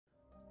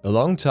A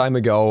long time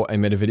ago, I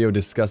made a video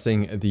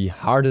discussing the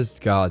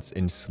hardest gods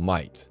in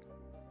SMITE.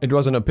 It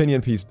was an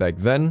opinion piece back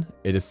then,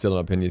 it is still an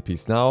opinion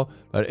piece now,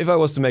 but if I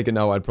was to make it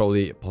now, I'd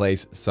probably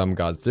place some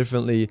gods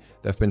differently.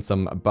 There have been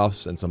some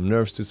buffs and some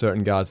nerfs to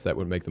certain gods that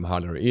would make them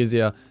harder or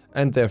easier,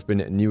 and there have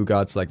been new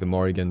gods like the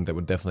Morrigan that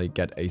would definitely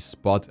get a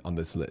spot on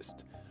this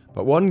list.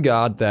 But one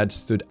god that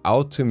stood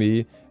out to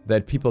me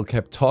that people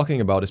kept talking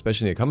about,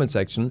 especially in the comment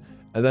section,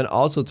 and then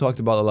also talked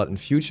about a lot in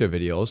future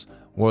videos,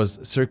 was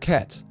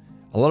Serqet.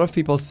 A lot of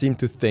people seem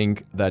to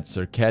think that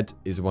Serqet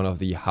is one of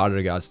the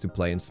harder gods to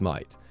play in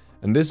SMITE.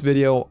 In this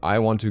video, I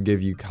want to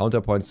give you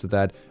counterpoints to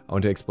that. I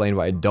want to explain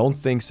why I don't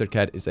think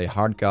Serqet is a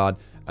hard god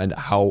and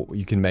how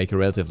you can make it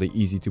relatively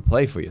easy to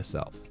play for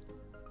yourself.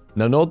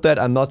 Now note that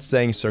I'm not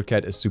saying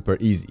Serqet is super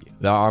easy.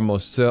 There are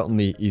most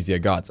certainly easier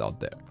gods out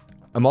there.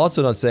 I'm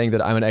also not saying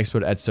that I'm an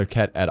expert at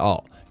Serqet at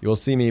all. You will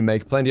see me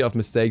make plenty of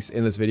mistakes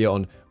in this video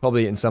and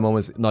probably in some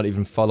moments not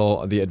even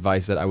follow the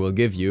advice that I will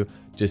give you,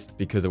 just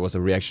because it was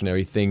a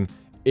reactionary thing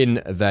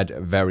in that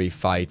very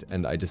fight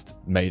and I just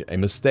made a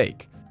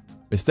mistake.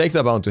 Mistakes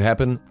are bound to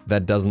happen.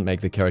 That doesn't make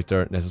the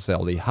character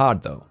necessarily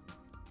hard though.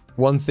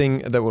 One thing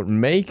that would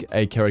make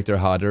a character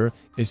harder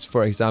is,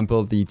 for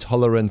example, the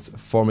tolerance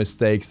for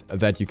mistakes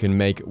that you can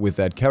make with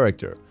that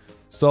character.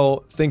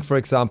 So think for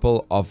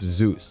example of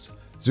Zeus.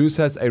 Zeus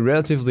has a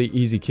relatively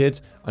easy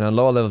kit, and on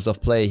lower levels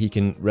of play he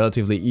can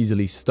relatively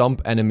easily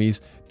stomp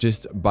enemies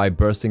just by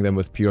bursting them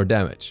with pure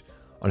damage.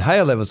 On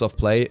higher levels of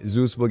play,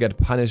 Zeus will get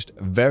punished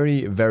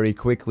very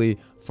quickly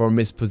for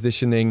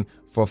mispositioning,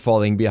 for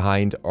falling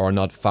behind, or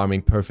not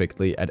farming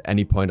perfectly at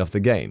any point of the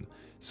game.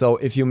 So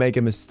if you make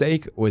a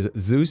mistake with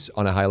Zeus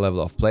on a high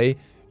level of play,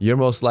 you're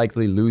most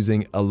likely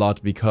losing a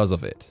lot because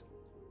of it.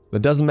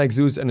 That doesn't make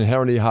Zeus an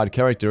inherently hard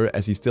character,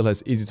 as he still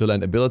has easy to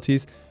land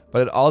abilities,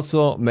 but it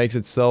also makes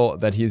it so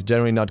that he is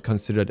generally not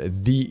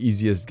considered the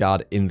easiest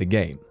god in the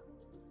game.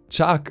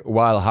 Chuck,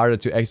 while harder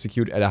to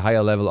execute at a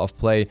higher level of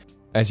play,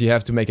 as you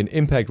have to make an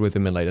impact with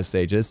him in later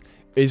stages,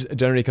 is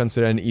generally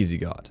considered an easy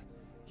god.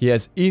 He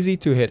has easy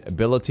to hit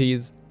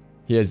abilities,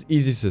 he has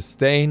easy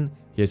sustain,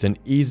 he has an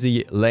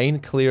easy lane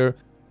clear,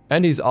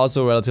 and he's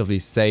also relatively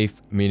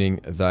safe, meaning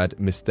that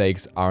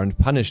mistakes aren't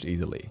punished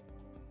easily.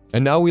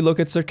 And now we look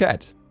at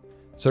Serqet.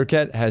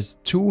 Serqet has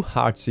 2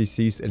 hard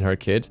CCs in her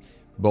kit,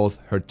 both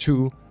her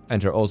 2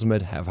 and her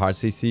ultimate have hard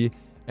CC,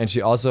 and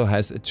she also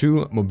has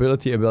 2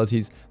 mobility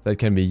abilities that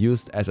can be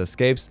used as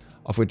escapes,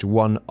 of which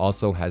one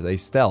also has a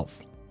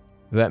stealth.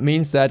 That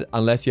means that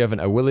unless you have an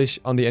Awilish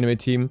on the enemy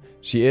team,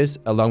 she is,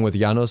 along with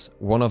Janus,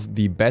 one of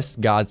the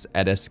best gods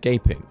at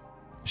escaping.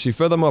 She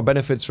furthermore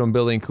benefits from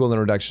building cooldown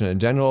reduction in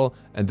general,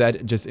 and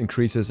that just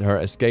increases her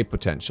escape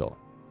potential.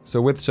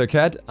 So with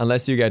Serqet,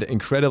 unless you get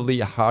incredibly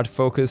hard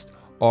focused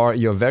or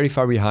you're very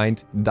far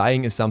behind,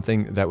 dying is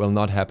something that will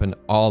not happen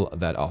all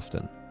that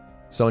often.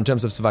 So in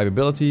terms of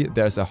survivability,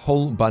 there's a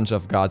whole bunch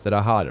of gods that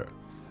are harder.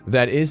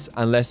 That is,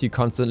 unless you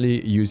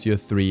constantly use your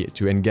 3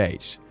 to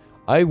engage.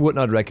 I would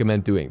not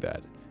recommend doing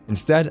that.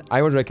 Instead,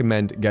 I would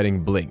recommend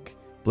getting Blink.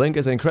 Blink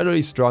is an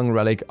incredibly strong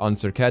relic on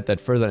Serqet that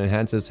further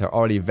enhances her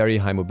already very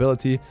high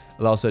mobility,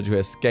 allows her to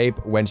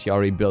escape when she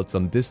already built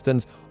some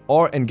distance,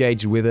 or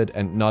engage with it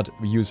and not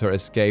use her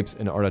escapes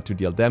in order to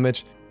deal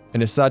damage.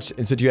 And as such,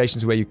 in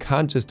situations where you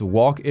can't just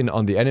walk in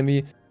on the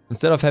enemy,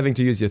 instead of having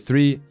to use your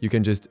 3, you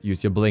can just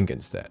use your Blink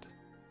instead.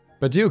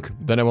 But Duke,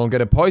 then I won't get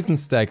a poison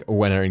stack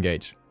when I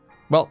engage.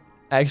 Well,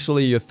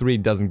 actually your 3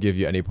 doesn't give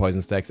you any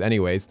poison stacks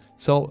anyways,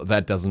 so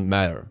that doesn't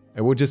matter.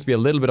 It would just be a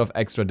little bit of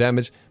extra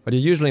damage, but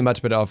you're usually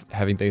much better off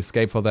having the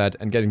escape for that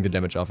and getting the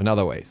damage off in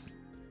other ways.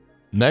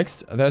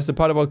 Next, there's the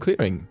part about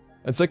clearing.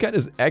 And Serqet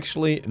is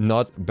actually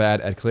not bad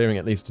at clearing,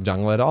 at least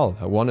jungle at all.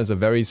 Her 1 is a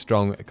very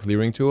strong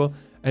clearing tool,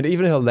 and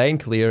even her lane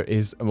clear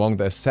is among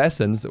the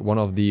assassins one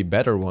of the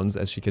better ones,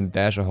 as she can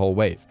dash a whole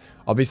wave.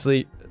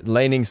 Obviously,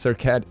 laning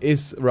Serqet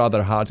is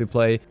rather hard to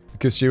play,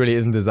 because she really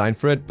isn't designed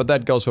for it, but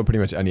that goes for pretty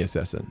much any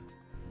assassin.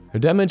 Her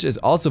damage is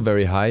also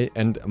very high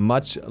and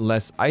much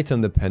less item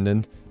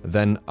dependent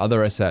than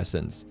other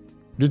assassins.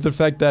 Due to the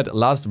fact that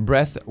Last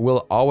Breath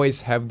will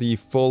always have the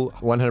full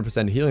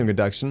 100% healing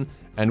reduction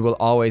and will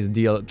always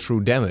deal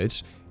true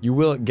damage, you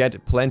will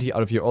get plenty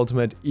out of your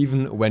ultimate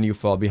even when you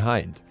fall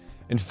behind.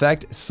 In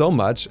fact, so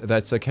much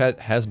that Serqet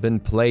has been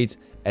played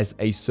as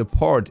a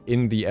support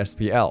in the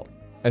SPL,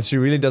 as she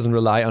really doesn't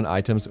rely on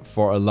items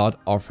for a lot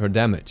of her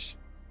damage.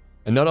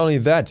 And not only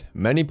that,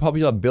 many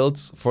popular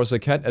builds for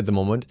Serqet at the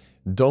moment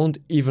don't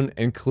even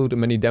include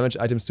many damage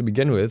items to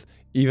begin with,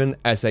 even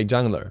as a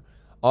jungler.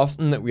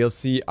 Often we'll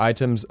see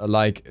items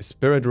like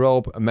Spirit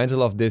Rope,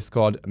 Mantle of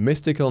Discord,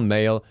 Mystical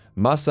Mail,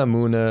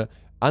 Masamune,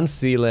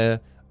 Unsealer,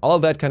 all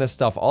that kind of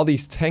stuff, all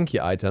these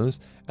tanky items,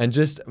 and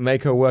just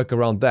make her work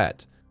around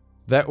that.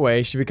 That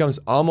way she becomes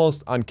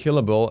almost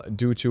unkillable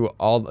due to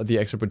all the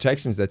extra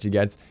protections that she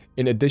gets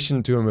in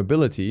addition to her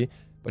mobility,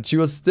 but she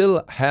will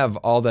still have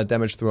all that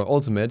damage through her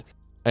ultimate,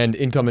 and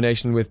in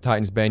combination with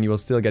Titan's Bane you will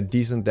still get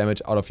decent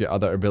damage out of your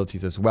other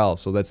abilities as well,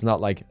 so that's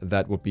not like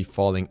that would be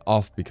falling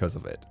off because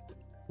of it.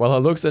 While her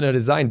looks and her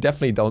design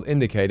definitely don't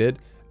indicate it,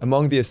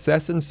 Among the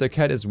assassins,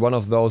 Serqet is one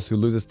of those who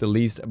loses the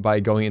least by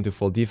going into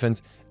full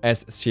defense,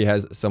 as she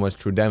has so much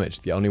true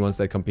damage. The only ones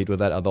that compete with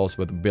that are those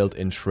with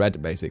built-in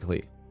shred,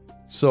 basically.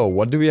 So,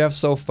 what do we have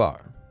so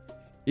far?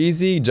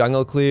 Easy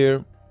jungle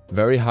clear,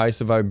 very high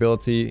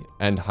survivability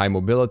and high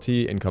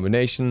mobility in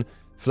combination,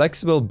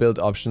 flexible build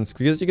options,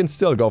 because you can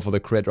still go for the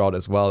crit route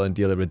as well and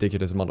deal a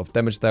ridiculous amount of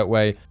damage that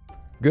way,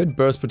 good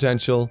burst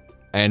potential,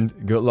 and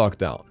good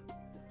lockdown.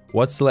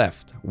 What's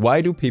left?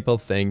 Why do people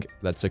think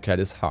that Serqet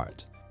is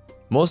hard?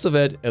 Most of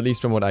it, at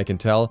least from what I can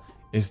tell,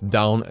 is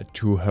down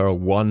to her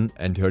 1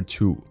 and her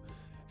 2.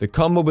 The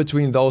combo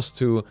between those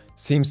two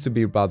seems to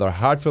be rather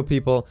hard for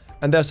people,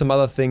 and there's some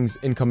other things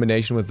in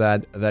combination with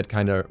that that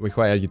kind of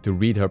require you to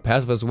read her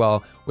passive as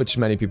well, which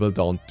many people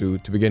don't do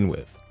to begin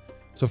with.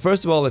 So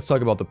first of all, let's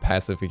talk about the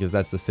passive, because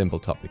that's the simple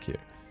topic here.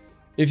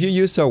 If you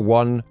use her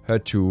 1, her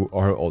 2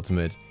 or her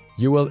ultimate,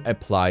 you will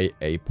apply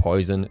a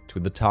poison to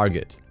the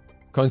target.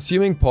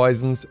 Consuming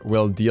poisons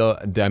will deal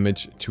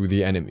damage to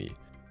the enemy.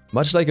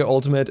 Much like her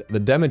ultimate, the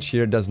damage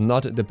here does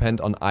not depend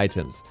on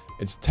items.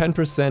 It's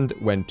 10%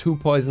 when 2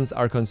 poisons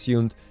are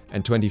consumed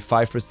and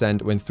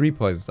 25% when 3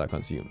 poisons are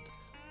consumed.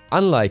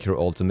 Unlike her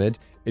ultimate,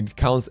 it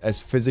counts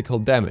as physical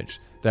damage.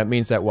 That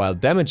means that while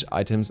damage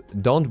items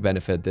don't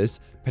benefit this,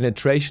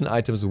 penetration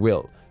items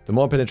will. The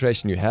more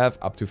penetration you have,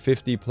 up to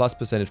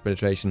 50+%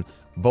 penetration,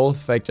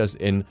 both factors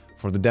in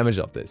for the damage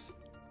of this.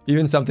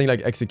 Even something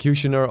like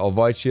Executioner or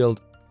Void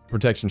Shield,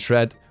 Protection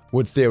Shred,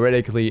 would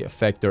theoretically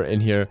factor in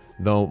here,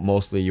 though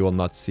mostly you will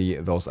not see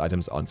those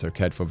items on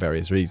Serqet for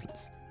various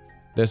reasons.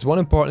 There's one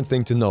important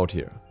thing to note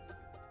here.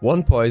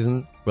 1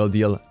 poison will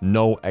deal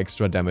no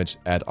extra damage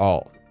at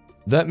all.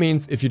 That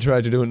means if you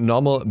try to do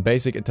normal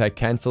basic attack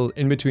cancel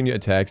in between your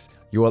attacks,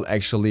 you will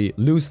actually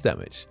lose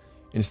damage.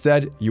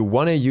 Instead, you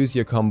want to use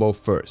your combo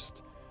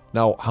first.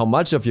 Now, how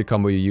much of your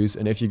combo you use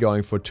and if you're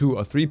going for 2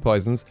 or 3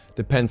 poisons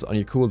depends on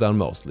your cooldown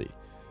mostly.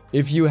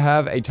 If you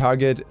have a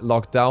target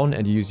locked down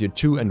and you use your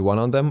 2 and 1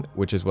 on them,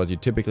 which is what you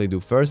typically do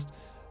first,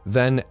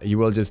 then you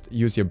will just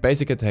use your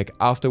basic attack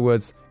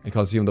afterwards and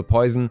consume the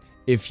poison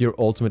if your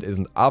ultimate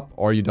isn't up,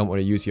 or you don't want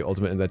to use your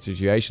ultimate in that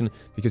situation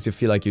because you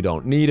feel like you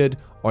don't need it,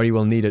 or you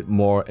will need it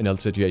more in a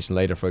situation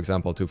later, for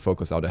example, to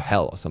focus out a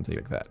hell or something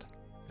like that.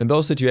 In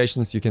those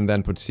situations, you can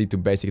then proceed to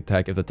basic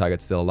attack if the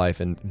target's still alive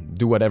and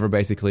do whatever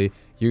basically.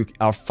 You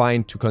are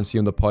fine to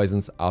consume the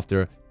poisons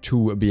after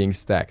 2 being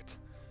stacked.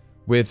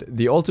 With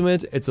the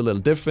ultimate, it's a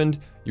little different.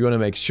 You want to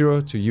make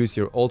sure to use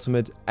your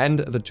ultimate and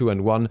the 2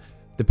 and 1.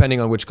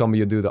 Depending on which combo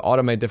you do, the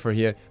order may differ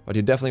here, but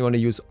you definitely want to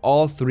use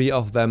all 3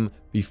 of them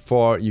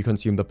before you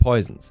consume the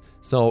poisons.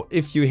 So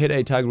if you hit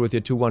a target with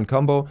your 2-1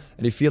 combo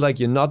and you feel like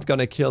you're not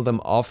gonna kill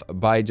them off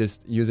by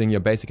just using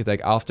your basic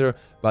attack after,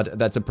 but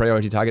that's a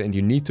priority target and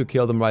you need to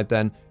kill them right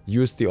then,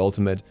 use the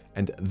ultimate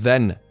and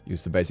then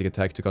use the basic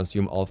attack to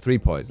consume all 3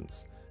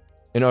 poisons.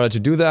 In order to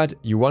do that,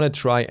 you want to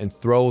try and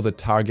throw the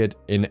target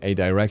in a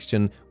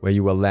direction where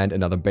you will land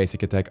another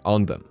basic attack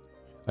on them.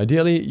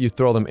 Ideally, you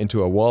throw them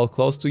into a wall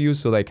close to you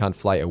so they can't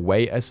fly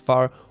away as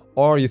far,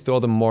 or you throw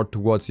them more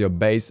towards your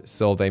base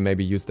so they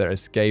maybe use their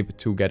escape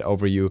to get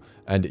over you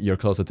and you're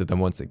closer to them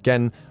once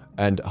again,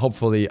 and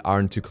hopefully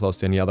aren't too close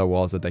to any other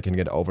walls that they can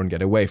get over and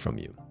get away from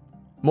you.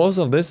 Most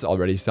of this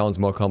already sounds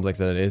more complex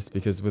than it is,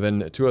 because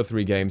within 2 or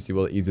 3 games you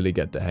will easily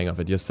get the hang of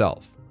it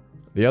yourself.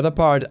 The other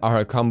part are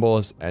her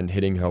combos and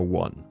hitting her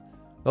 1.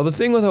 Now the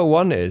thing with her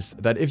 1 is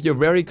that if you're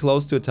very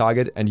close to a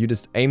target and you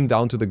just aim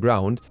down to the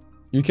ground,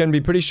 you can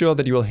be pretty sure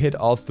that you will hit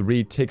all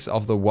 3 ticks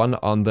of the 1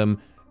 on them,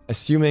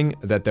 assuming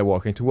that they're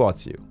walking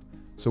towards you.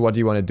 So what do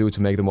you want to do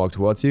to make them walk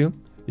towards you?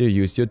 You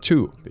use your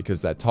 2,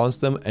 because that taunts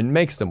them and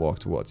makes them walk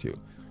towards you.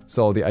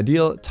 So the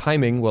ideal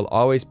timing will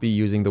always be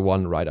using the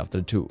 1 right after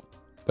the 2.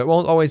 That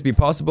won't always be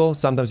possible.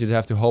 Sometimes you'd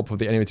have to hope for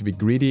the enemy to be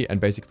greedy and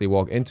basically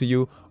walk into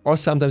you, or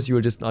sometimes you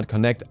will just not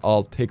connect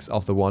all ticks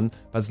of the 1,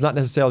 but it's not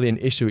necessarily an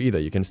issue either.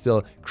 You can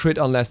still crit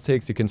on less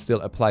ticks, you can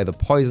still apply the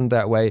poison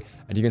that way,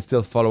 and you can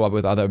still follow up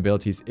with other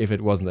abilities if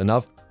it wasn't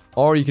enough,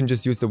 or you can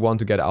just use the 1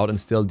 to get out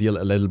and still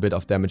deal a little bit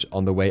of damage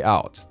on the way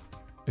out.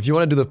 If you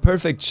want to do the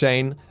perfect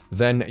chain,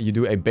 then you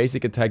do a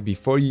basic attack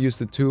before you use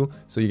the 2,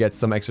 so you get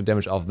some extra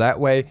damage off that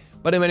way.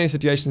 But in many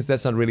situations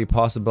that's not really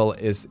possible,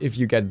 is if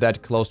you get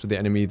that close to the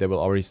enemy, they will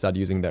already start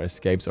using their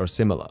escapes or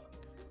similar.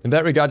 In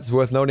that regard, it's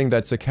worth noting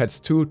that Serqet's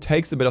 2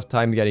 takes a bit of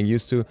time getting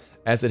used to,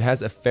 as it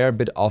has a fair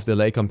bit of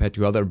delay compared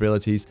to other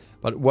abilities,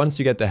 but once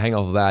you get the hang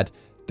of that,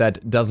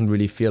 that doesn't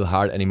really feel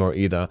hard anymore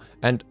either,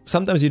 and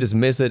sometimes you just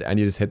miss it and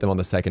you just hit them on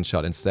the second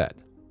shot instead.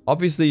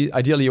 Obviously,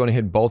 ideally you want to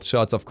hit both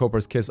shots of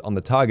Cobra's Kiss on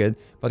the target,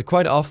 but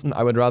quite often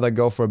I would rather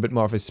go for a bit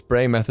more of a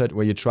spray method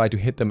where you try to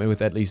hit them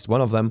with at least one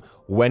of them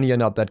when you're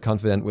not that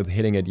confident with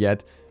hitting it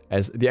yet,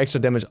 as the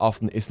extra damage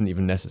often isn't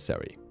even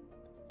necessary.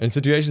 In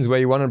situations where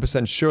you're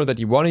 100% sure that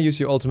you want to use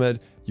your ultimate,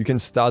 you can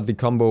start the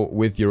combo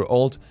with your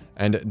ult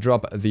and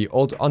drop the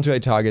ult onto a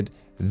target,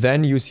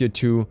 then use your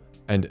 2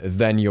 and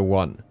then your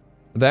 1.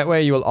 That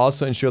way you will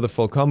also ensure the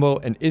full combo,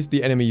 and if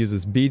the enemy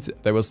uses beats,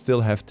 they will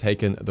still have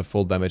taken the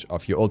full damage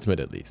of your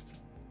ultimate at least.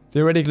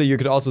 Theoretically, you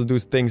could also do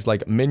things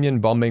like minion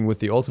bombing with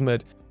the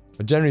ultimate.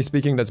 But generally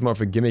speaking, that's more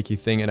of a gimmicky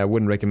thing and I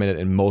wouldn't recommend it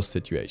in most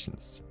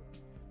situations.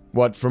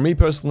 What for me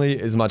personally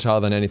is much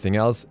harder than anything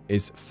else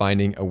is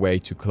finding a way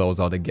to close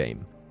out a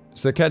game.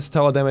 Serqet's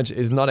tower damage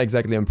is not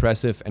exactly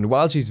impressive, and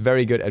while she's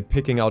very good at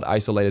picking out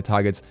isolated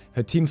targets,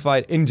 her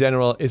teamfight in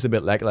general is a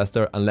bit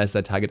lackluster unless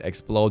that target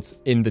explodes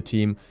in the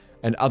team,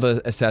 and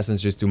other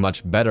assassins just do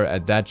much better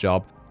at that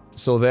job.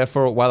 So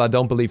therefore, while I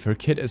don't believe her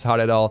kit is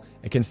hard at all,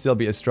 it can still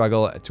be a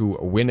struggle to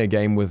win a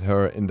game with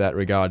her in that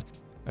regard,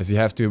 as you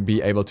have to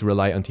be able to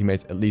rely on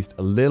teammates at least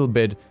a little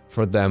bit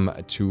for them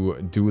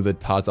to do the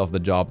parts of the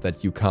job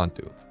that you can't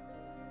do.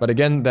 But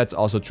again, that's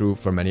also true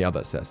for many other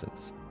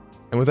assassins.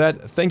 And with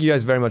that, thank you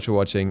guys very much for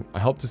watching. I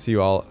hope to see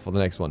you all for the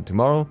next one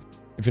tomorrow.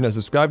 If you're not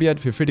subscribed yet,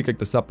 feel free to click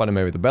the sub button and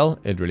maybe the bell.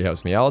 It really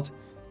helps me out.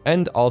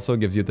 And also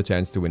gives you the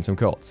chance to win some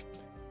codes.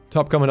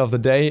 Top comment of the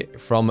day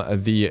from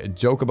the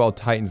joke about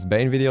Titan's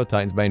Bane video,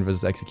 Titan's Bane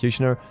vs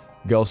Executioner,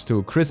 goes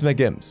to Chris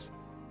McGims.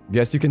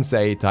 Guess you can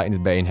say Titan's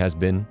Bane has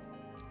been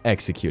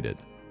executed.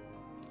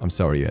 I'm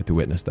sorry you had to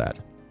witness that.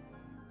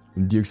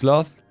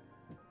 DukeSloth,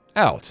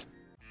 out.